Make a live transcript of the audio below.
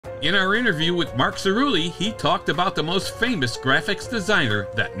In our interview with Mark Cerulli, he talked about the most famous graphics designer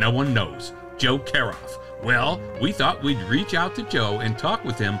that no one knows, Joe Caroff. Well, we thought we'd reach out to Joe and talk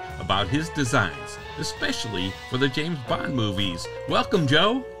with him about his designs, especially for the James Bond movies. Welcome,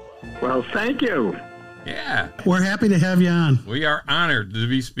 Joe. Well, thank you. Yeah. We're happy to have you on. We are honored to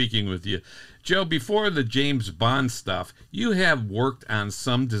be speaking with you. Joe, before the James Bond stuff, you have worked on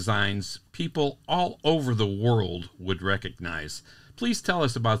some designs people all over the world would recognize. Please tell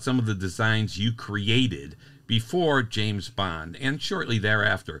us about some of the designs you created before James Bond and shortly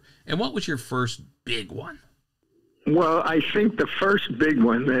thereafter. And what was your first big one? Well, I think the first big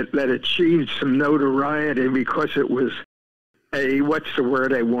one that achieved some notoriety because it was what's the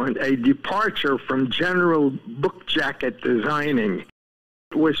word I want? A departure from general book jacket designing.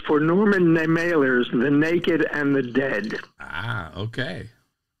 It was for Norman Mailer's The Naked and the Dead. Ah, okay.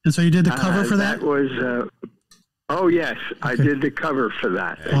 And so you did the cover for that? That was, oh yes, okay. I did the cover for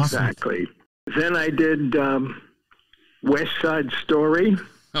that, awesome. Exactly. Then I did West Side Story.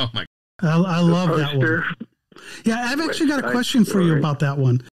 Oh my I love that one. Yeah, I've actually got a question for you about that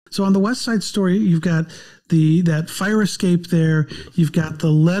one. So on the West Side Story, you've got that fire escape there. You've got the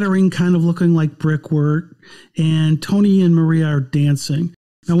lettering kind of looking like brickwork, and Tony and Maria are dancing.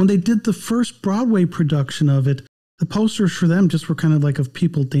 Now, when they did the first Broadway production of it, the posters for them just were kind of like of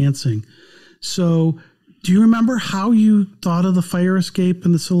people dancing. So do you remember how you thought of the fire escape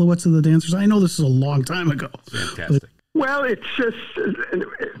and the silhouettes of the dancers? I know this is a long time ago. Fantastic. Well, it's just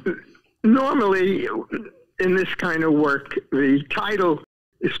normally in this kind of work, the title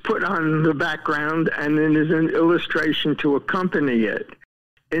is put on the background and then there's an illustration to accompany it.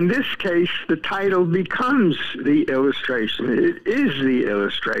 In this case, the title becomes the illustration. It is the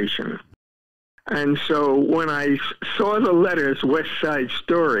illustration. And so when I saw the letters West Side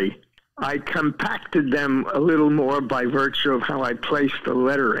Story, I compacted them a little more by virtue of how I placed the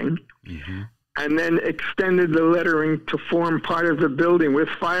lettering, and then extended the lettering to form part of the building with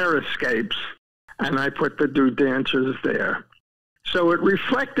fire escapes, and I put the two dancers there. So it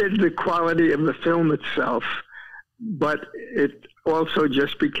reflected the quality of the film itself, but it also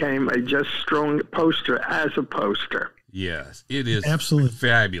just became a just strong poster as a poster. Yes, it is absolutely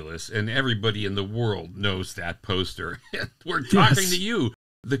fabulous, and everybody in the world knows that poster. We're talking to you,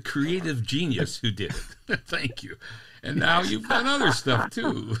 the creative genius who did it. Thank you. And now you've done other stuff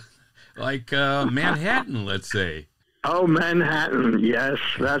too, like Manhattan, let's say. Oh, Manhattan, yes.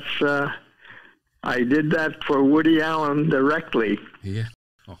 That's I did that for Woody Allen directly. Yeah.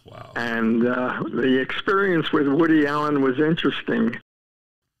 Oh, wow. And the experience with Woody Allen was interesting.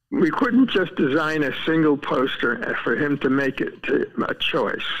 We couldn't just design a single poster for him to make it a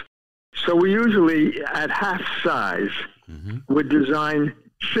choice. So we usually, at half size, would design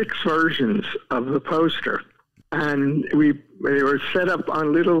 6 versions of the poster. And they were set up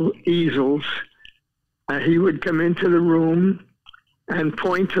on little easels. He would come into the room and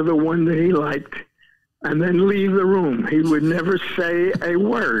point to the one that he liked and then leave the room. He would never say a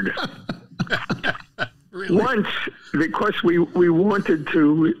word. Really? Once, because we wanted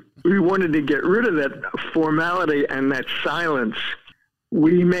to get rid of that formality and that silence,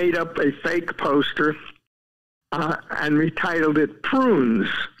 we made up a fake poster and we titled it Prunes,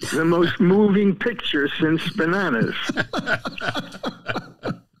 the most moving picture since Bananas.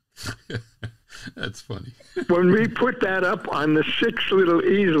 That's funny. When we put that up on the 6 little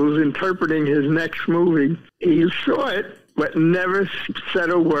easels interpreting his next movie, he saw it, but never said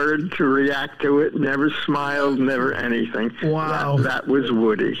a word to react to it, never smiled, never anything. Wow. That was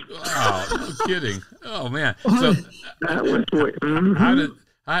Woody. Wow, no kidding. Oh, man. So that was Woody.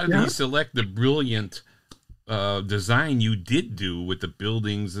 How did he select the brilliant design you did do with the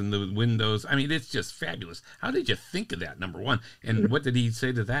buildings and the windows? I mean, it's just fabulous. How did you think of that, number one? And what did he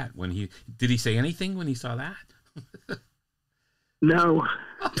say to that when did he say anything when he saw that? No.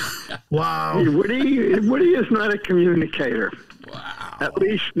 Wow. Woody is not a communicator. Wow. At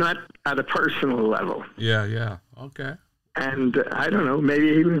least not at a personal level. Yeah. Okay. And I don't know,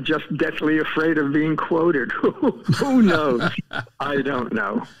 maybe he was just deathly afraid of being quoted. Who knows? I don't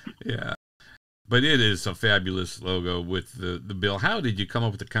know. Yeah. But it is a fabulous logo with the bill. How did you come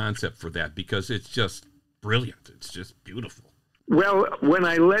up with the concept for that? Because it's just brilliant. It's just beautiful. Well, when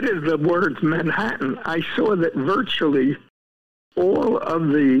I lettered the words Manhattan, I saw that virtually all of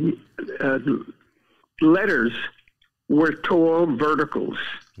the letters were tall verticals.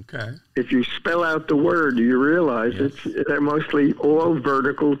 Okay. If you spell out the word, you realize they're mostly all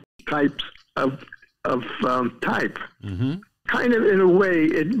vertical types of type. Kind of in a way,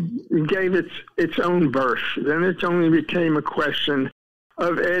 it gave its own birth. Then it only became a question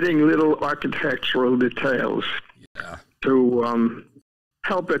of adding little architectural details to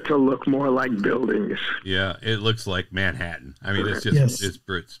help it to look more like buildings. Yeah, it looks like Manhattan. I mean, it's just it's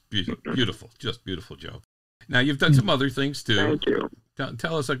beautiful, just beautiful, Joe. Now you've done some other things too. Thank you.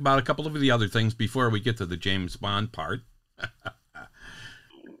 Tell us about a couple of the other things before we get to the James Bond part.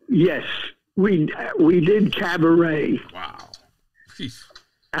 Yes, we did Cabaret. Wow. Jeez.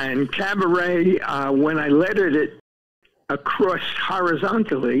 And Cabaret, when I lettered it across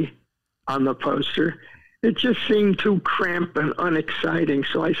horizontally on the poster, it just seemed too cramped and unexciting.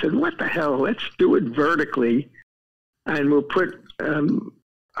 So I said, what the hell? Let's do it vertically. And we'll put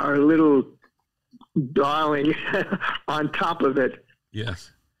our little darling on top of it.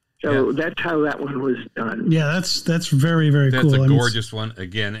 Yes. So that's how that one was done. Yeah, that's very, very cool. That's a gorgeous one.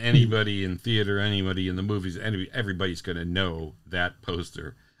 Again, anybody in theater, anybody in the movies, everybody's going to know that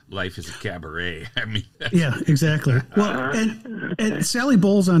poster. Life is a cabaret. I mean, yeah, exactly. Well, and Sally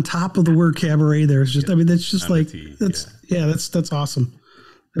Bowles on top of the word cabaret there is just, I mean, that's just like, that's awesome.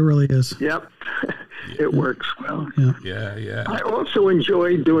 It really is. Yep. It works well. Yeah. I also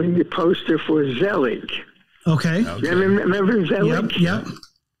enjoyed doing the poster for ZELIG. Okay. You remember ZELIG? Yep.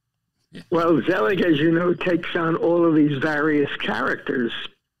 Well, ZELIG, as you know, takes on all of these various characters.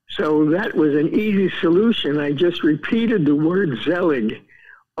 So that was an easy solution. I just repeated the word ZELIG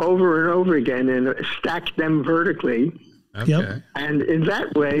over and over again and stacked them vertically. Okay. Yep. And in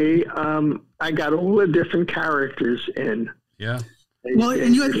that way, I got all the different characters in. Yeah. Well,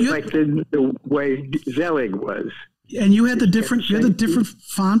 and you reflected the way ZELIG was. And you had the different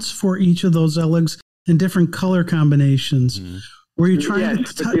fonts for each of those ZELIGs and different color combinations. Mm-hmm. Were you trying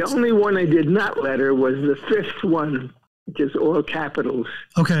Yes, but the only one I did not letter was the fifth one, which is all capitals.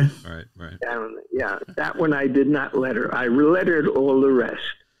 Okay. Right. Yeah, that one I did not letter. I lettered all the rest.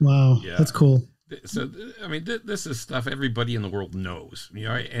 Wow, that's cool. So, I mean, this is stuff everybody in the world knows, you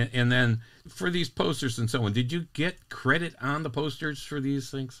know, and then for these posters and so on, did you get credit on the posters for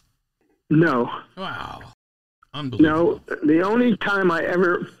these things? No. Wow. Unbelievable. No, the only time I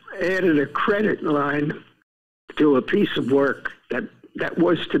ever added a credit line to a piece of work that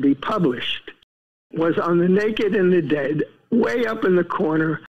was to be published was on The Naked and the Dead. Way up in the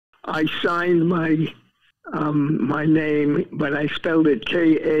corner, I signed my name, but I spelled it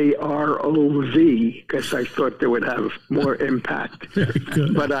Karov because I thought they would have more impact. Very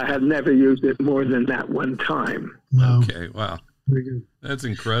good. But I had never used it more than that one time. Wow. Okay, wow. Very good. That's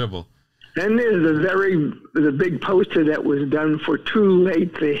incredible. Then there's the big poster that was done for Too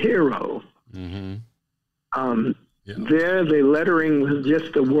Late the Hero. Mm-hmm. There, the lettering was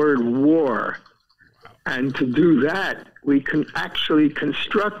just the word war. Wow. And to do that, we actually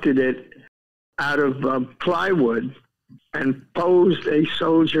constructed it out of plywood and posed a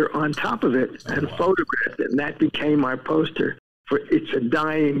soldier on top of it and photographed it. And that became our poster for It's a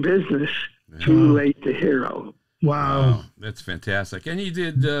Dying Business, Too Late the Hero. Wow. That's fantastic. And you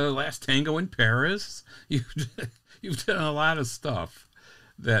did Last Tango in Paris. You've done a lot of stuff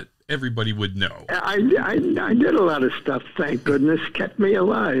that everybody would know. I did a lot of stuff, thank goodness, kept me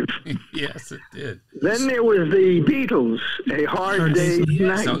alive. Yes, it did. Then there was the Beatles, A Hard Day's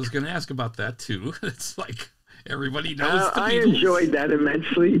Night. I was going to ask about that too. It's like everybody knows the Beatles. I enjoyed that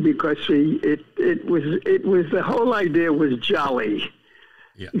immensely because it was the whole idea was jolly.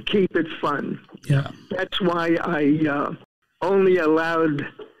 Yeah. Keep it fun. Yeah. That's why I only allowed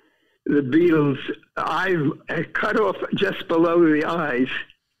the Beatles. I cut off just below the eyes.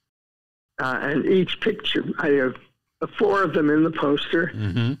 And each picture, I have 4 of them in the poster,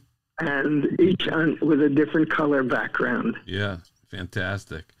 mm-hmm. and each with a different color background. Yeah,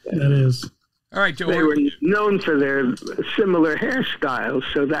 fantastic. That is. All right, Joe. They were known for their similar hairstyles,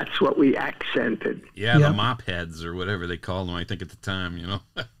 so that's what we accented. Yeah, the mop heads or whatever they called them, I think, at the time, you know.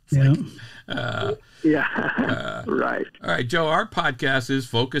 Right. All right, Joe, our podcast is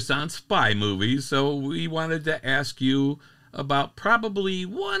focused on spy movies, so we wanted to ask you about probably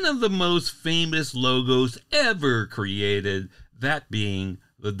one of the most famous logos ever created, that being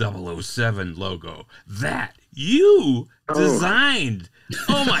the 007 logo that you designed.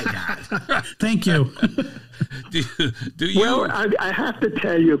 Oh my God. Thank you. Do you? Well, I have to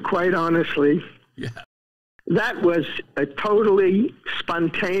tell you, quite honestly, that was a totally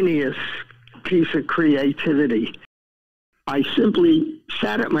spontaneous piece of creativity. I simply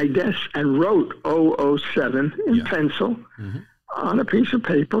sat at my desk and wrote 007 in pencil on a piece of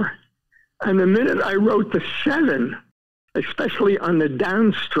paper. And the minute I wrote the 7, especially on the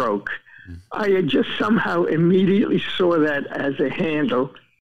downstroke, I had just somehow immediately saw that as a handle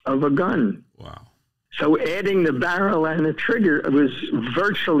of a gun. Wow. So adding the barrel and the trigger was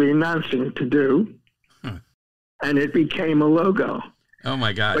virtually nothing to do. And it became a logo. Oh,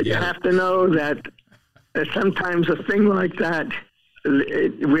 my God. But you have to know that sometimes a thing like that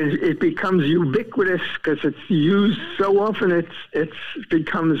it becomes ubiquitous because it's used so often, it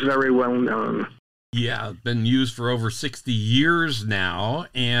becomes very well known. Yeah, been used for over 60 years now,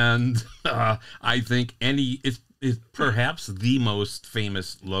 and I think it's perhaps the most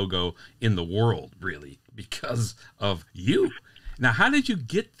famous logo in the world, really, because of you. Now, how did you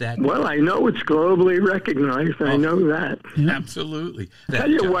get that? Well, I know it's globally recognized. I know that. Yeah. Absolutely. Tell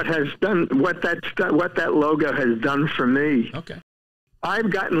you what that logo has done for me. Okay.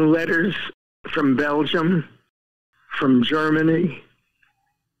 I've gotten letters from Belgium, from Germany,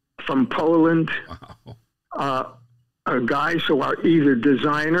 from Poland. Wow. Guys who are either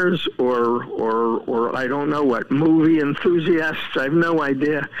designers or I don't know what, movie enthusiasts. I have no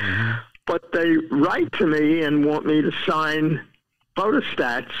idea. Mm-hmm. But they write to me and want me to sign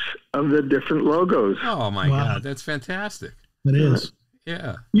photostats of the different logos. Oh my God, that's fantastic. It is.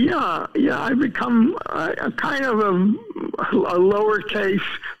 Yeah. Yeah. I've become a kind of a lowercase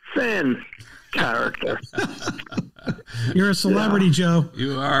fan character. You're a celebrity, Joe.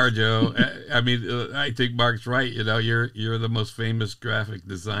 You are, Joe. I mean, I think Mark's right. You know, you're the most famous graphic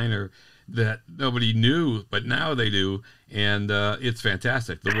designer that nobody knew, but now they do, and it's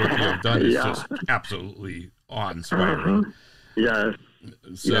fantastic. The work you have done is just absolutely awe-inspiring. Yes.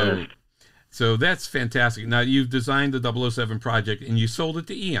 So that's fantastic. Now, you've designed the 007 project, and you sold it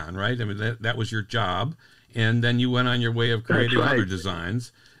to Eon, right? I mean, that was your job, and then you went on your way of creating other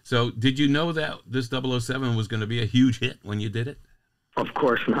designs. So did you know that this 007 was going to be a huge hit when you did it? Of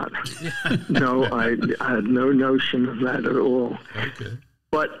course not. No, I had no notion of that at all. Okay.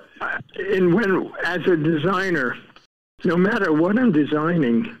 But as a designer, no matter what I'm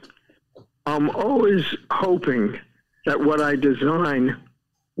designing, I'm always hoping that what I design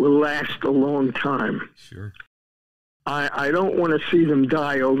will last a long time. Sure. I don't want to see them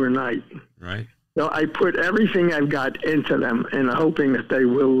die overnight. Right. So I put everything I've got into them and hoping that they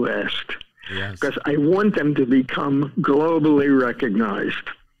will last. Yes. Because I want them to become globally recognized.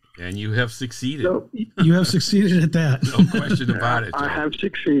 And you have succeeded. So, you have succeeded at that. No question about it. I have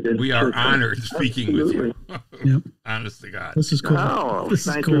succeeded. We are honored speaking with you. Yep. Honest to God. This is cool. Oh,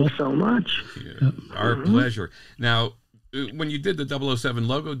 thank you so much. Yeah, our pleasure. Now, when you did the 007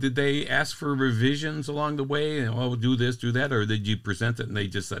 logo, did they ask for revisions along the way? And, oh, do this, do that? Or did you present it and they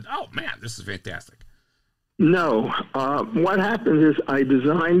just said, oh, man, this is fantastic? No. What happened is I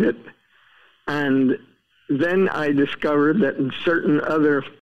designed it, and then I discovered that in certain other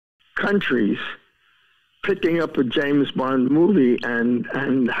countries, picking up a James Bond movie and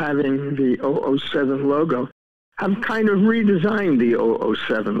having the 007 logo have kind of redesigned the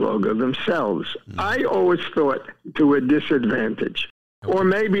 007 logo themselves. I always thought to a disadvantage, or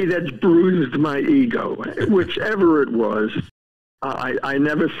maybe that's bruised my ego. Whichever it was, I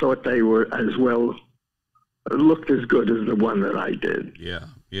never thought they were as well, looked as good as the one that I did.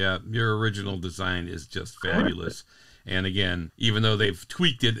 Yeah, your original design is just fabulous. And again, even though they've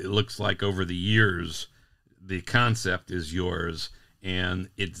tweaked it, it looks like over the years, the concept is yours, and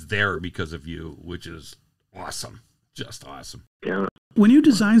it's there because of you, which is awesome. Just awesome. Yeah. When you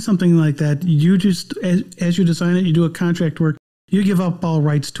design something like that, you just, as you design it, you do a contract work, you give up all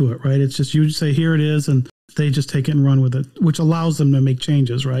rights to it, right? It's just, you say, here it is, and they just take it and run with it, which allows them to make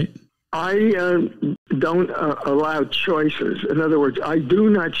changes, right? I don't allow choices. In other words, I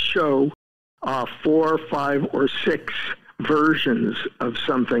do not show 4, 5, or 6 versions of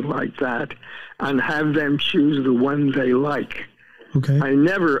something like that and have them choose the one they like. Okay. I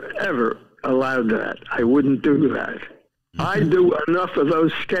never, ever allowed that. I wouldn't do that. I do enough of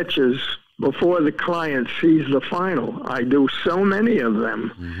those sketches before the client sees the final. I do so many of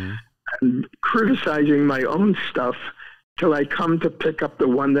them, and criticizing my own stuff till I come to pick up the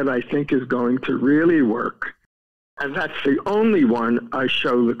one that I think is going to really work. And that's the only one I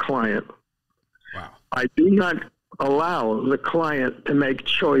show the client. Wow. I do not allow the client to make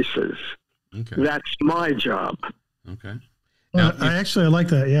choices. Okay. That's my job. Okay. Now, I like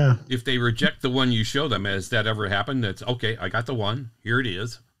that, yeah. If they reject the one you show them, has that ever happened? That's, okay, I got the one. Here it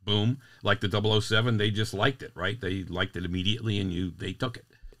is. Boom. Like the 007, they just liked it, right? They liked it immediately, and they took it.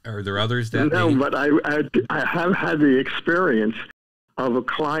 Are there others that... No, but I have had the experience of a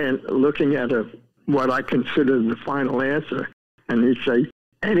client looking at what I consider the final answer, and he'd say,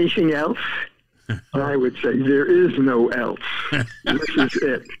 anything else? And I would say, there is no else. This is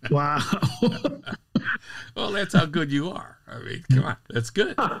it. Wow. Well, that's how good you are. I mean, come on, that's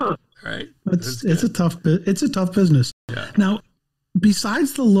good, right? It's a tough business. Yeah. Now,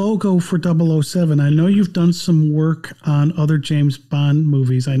 besides the logo for 007, I know you've done some work on other James Bond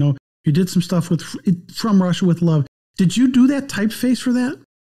movies. I know you did some stuff with From Russia with Love. Did you do that typeface for that?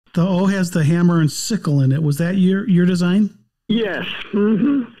 The O has the hammer and sickle in it. Was that your design? Yes.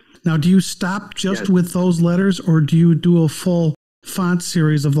 Mm-hmm. Now, do you stop just with those letters, or do you do a full font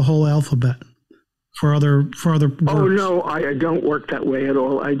series of the whole alphabet for other words? Oh no, I don't work that way at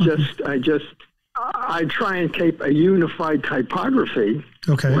all. I try and keep a unified typography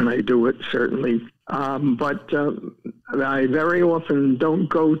when I do it, certainly. But I very often don't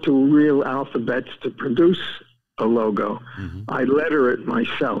go to real alphabets to produce a logo. Mm-hmm. I letter it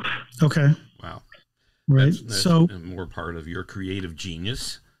myself. Okay. Wow. Right. That's so more part of your creative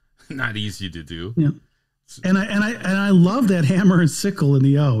genius. Not easy to do. Yeah. And I love that hammer and sickle in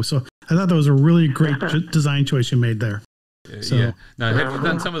the O. So I thought that was a really great design choice you made there. So, yeah. Now, have you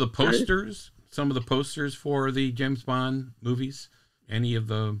done some of the posters? Some of the posters for the James Bond movies? Any of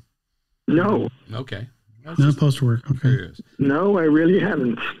the? No. Okay. No poster work. Okay. Curious. No, I really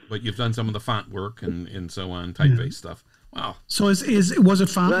haven't. But you've done some of the font work and so on, typeface stuff. Wow. So was it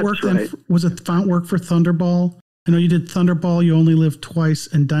font That's work? Right. Then was it font work for Thunderball? I know you did Thunderball. You only live twice,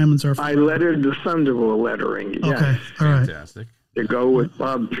 and Diamonds Are. I lettered the Thunderball lettering. Yes. Okay. All right. Fantastic. To go with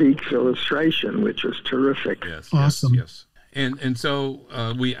Bob Peake's illustration, which was terrific. Yes. Awesome. Yes. And so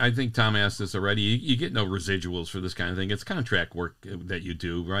I think Tom asked this already. You get no residuals for this kind of thing. It's contract work that you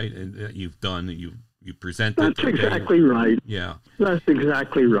do, right? And that you've done. You present it. That's exactly right. Yeah. That's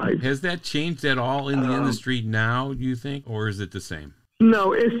exactly right. Has that changed at all in the industry now, do you think, or is it the same?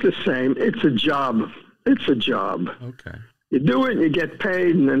 No, it's the same. It's a job. It's a job. Okay. You do it, you get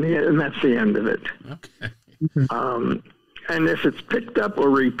paid, and that's the end of it. Okay. And if it's picked up or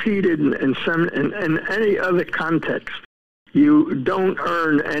repeated in any other context, you don't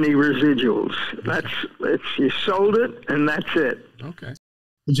earn any residuals. You sold it, and that's it. Okay.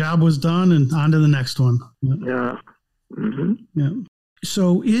 The job was done, and on to the next one. Yeah. Mm-hmm. Yeah.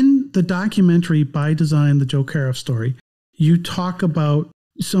 So in the documentary By Design, the Joe Caroff story, you talk about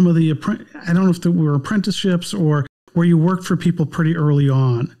some of the, I don't know if there were apprenticeships or where you worked for people pretty early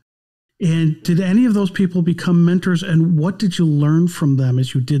on. And did any of those people become mentors, and what did you learn from them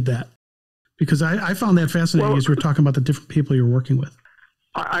as you did that? Because I found that fascinating as you were talking about the different people you're working with.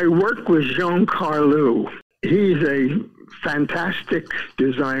 I work with Joe Caroff. He's a fantastic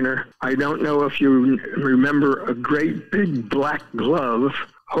designer. I don't know if you remember a great big black glove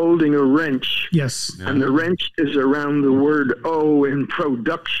holding a wrench. Yes. And the wrench is around the word O in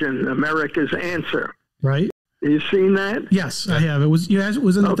production, America's answer. Right. You seen that? Yes, I have. It was in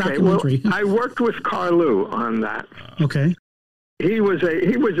the documentary. Well, I worked with Carlu on that. Okay. He was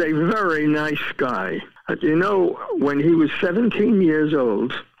a very nice guy. You know, when he was 17 years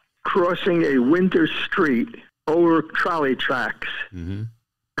old, crossing a winter street over trolley tracks,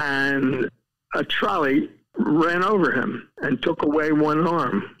 and a trolley ran over him and took away one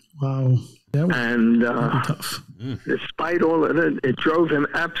arm. Wow. That was tough. Despite all of it, it drove him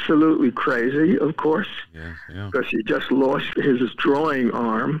absolutely crazy, of course, because he just lost his drawing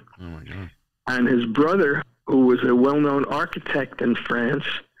arm. Oh, my God. And his brother, who was a well-known architect in France,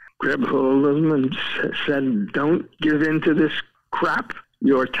 grabbed hold of him and said, "Don't give in to this crap.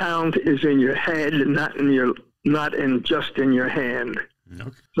 Your talent is in your head, not just in your hand." Okay.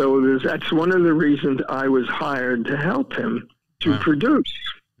 So that's one of the reasons I was hired to help him to produce.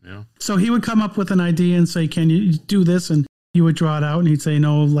 Yeah. So he would come up with an idea and say, "Can you do this?" And you would draw it out, and he'd say,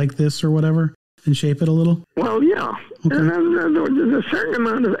 "No, like this," or whatever, and shape it a little. Well, yeah. Okay. And there's a certain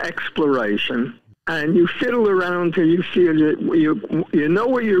amount of exploration, and you fiddle around till you feel that you know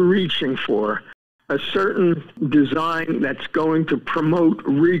what you're reaching for. A certain design that's going to promote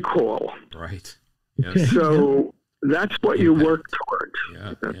recall. Right. Yes. So that's what you work towards.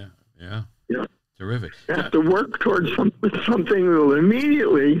 Yeah. Terrific. You have to work towards something that will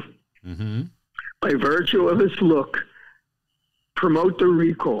immediately, by virtue of its look, promote the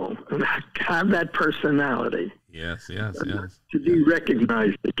recall and have that personality. Yes. To be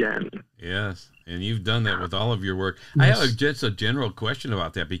recognized again. Yes, and you've done that with all of your work. Yes. I have just a general question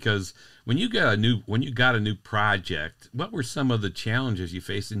about that, because when you got a new project, what were some of the challenges you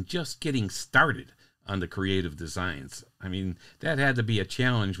faced in just getting started on the creative designs? I mean, that had to be a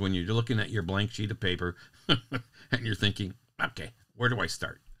challenge when you're looking at your blank sheet of paper and you're thinking, okay, where do I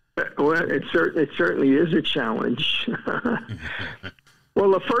start? Well, it certainly is a challenge.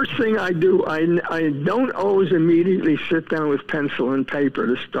 Well, the first thing I do, I don't always immediately sit down with pencil and paper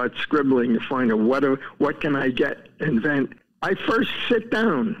to start scribbling to find out what can I invent. I first sit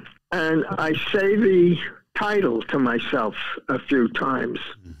down and I say the title to myself a few times.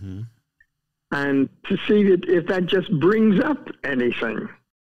 And to see if that just brings up anything.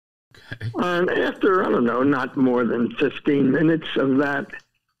 Okay. And after, I don't know, not more than 15 minutes of that,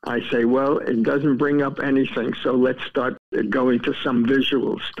 I say, well, it doesn't bring up anything, so let's start going to some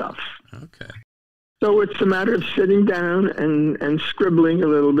visual stuff. Okay. So it's a matter of sitting down and scribbling a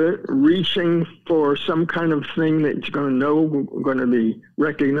little bit, reaching for some kind of thing that you're going to know, going to be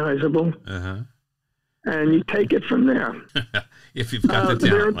recognizable. And you take it from there. If you've got the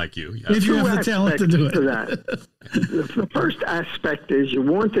talent like you. Yeah. If you have the talent to do it. The first aspect is you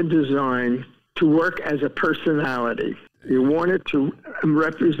want the design to work as a personality. You want it to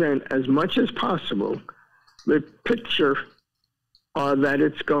represent as much as possible the picture that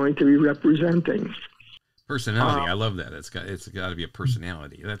it's going to be representing. Personality, I love that. It's got to be a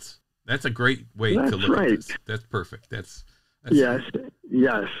personality. That's a great way to look at this. That's perfect. That's yes.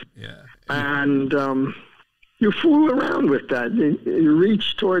 Yeah. And you fool around with that. You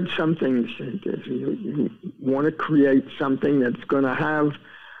reach towards something. You want to create something that's going to have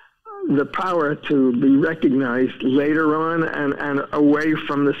the power to be recognized later on and away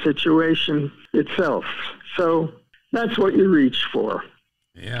from the situation itself. So that's what you reach for.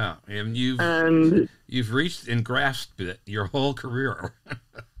 Yeah, and you've reached and grasped it your whole career.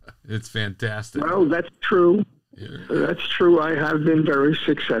 It's fantastic. Well, that's true. Yeah. That's true. I have been very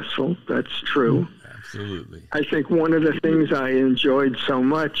successful. That's true. Absolutely. I think one of the things I enjoyed so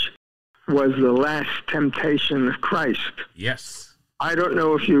much was the Last Temptation of Christ. Yes. I don't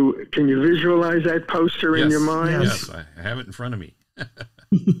know if can you visualize that poster in your mind? Yes, I have it in front of me.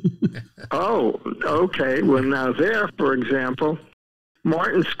 Oh, okay. Well, now there, for example,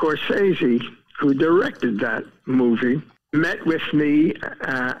 Martin Scorsese, who directed that movie, met with me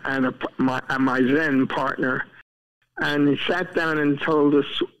and my then partner, and he sat down and told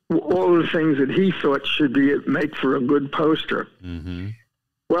us all the things that he thought should make for a good poster. Mm-hmm.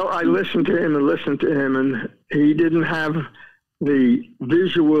 Well, I listened to him, and he didn't have the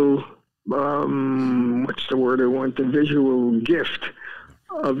visual, what's the word I want, the visual gift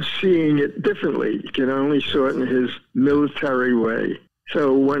of seeing it differently. He can only saw it in his military way.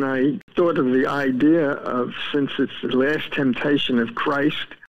 So when I thought of the idea of, since it's the Last Temptation of Christ,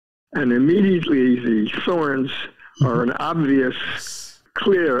 and immediately the thorns are an obvious,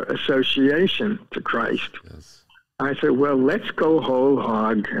 clear association to Christ, yes. I said, well, let's go whole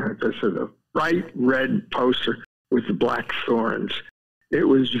hog. This is a bright red poster with the black thorns. It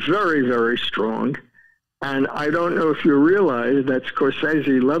was very, very strong. And I don't know if you realize that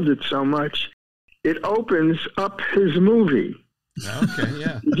Scorsese loved it so much, it opens up his movie. Okay,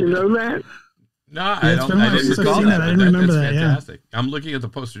 yeah. Did you know that? No, I didn't recall that. I didn't remember that. Fantastic. Yeah. I'm looking at the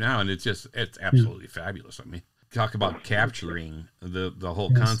poster now, and it's absolutely fabulous. I mean, talk about capturing the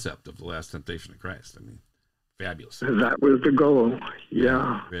whole concept of the Last Temptation of Christ. I mean, fabulous. That was the goal.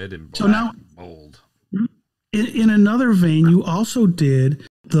 Yeah. Red and black, so now, bold. In another vein, you also did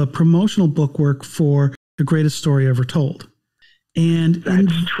the promotional bookwork for The Greatest Story Ever Told. And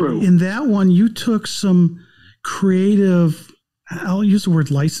that's true. In that one, you took some creative, I'll use the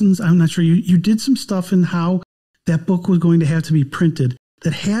word license. I'm not sure. You did some stuff in how that book was going to have to be printed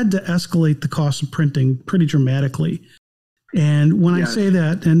that had to escalate the cost of printing pretty dramatically. And when I say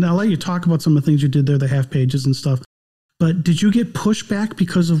that, and I'll let you talk about some of the things you did there, the half pages and stuff, but did you get pushback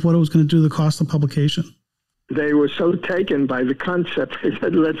because of what it was going to do to the cost of publication? They were so taken by the concept, they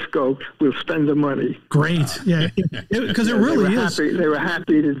said, let's go, we'll spend the money. Great. Yeah, because it really is. They were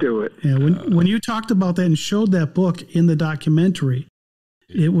happy to do it. Yeah, when you talked about that and showed that book in the documentary,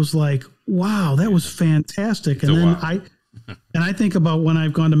 it was like, wow, that was fantastic. And then I think about when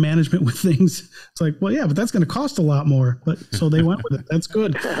I've gone to management with things, it's like, well, yeah, but that's going to cost a lot more. But so they went with it. That's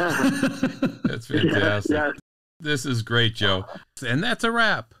good. That's fantastic. Yeah. This is great, Joe. And that's a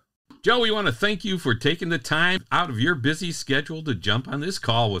wrap. Joe, we want to thank you for taking the time out of your busy schedule to jump on this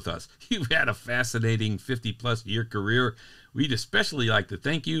call with us. You've had a fascinating 50-plus year career. We'd especially like to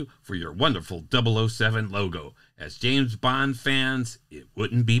thank you for your wonderful 007 logo. As James Bond fans, it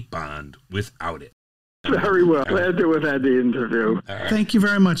wouldn't be Bond without it. Very well. Glad to have had the interview. Right. Thank you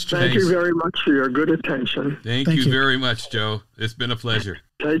very much, Joe. Thank you very much for your good attention. Thank you very much, Joe. It's been a pleasure.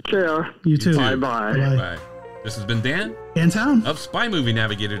 Take care. You too. Bye-bye. Bye. This has been Dan and Tom of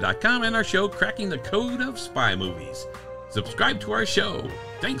SpyMovieNavigator.com and our show, Cracking the Code of Spy Movies. Subscribe to our show.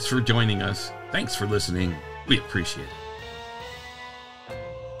 Thanks for joining us. Thanks for listening. We appreciate it.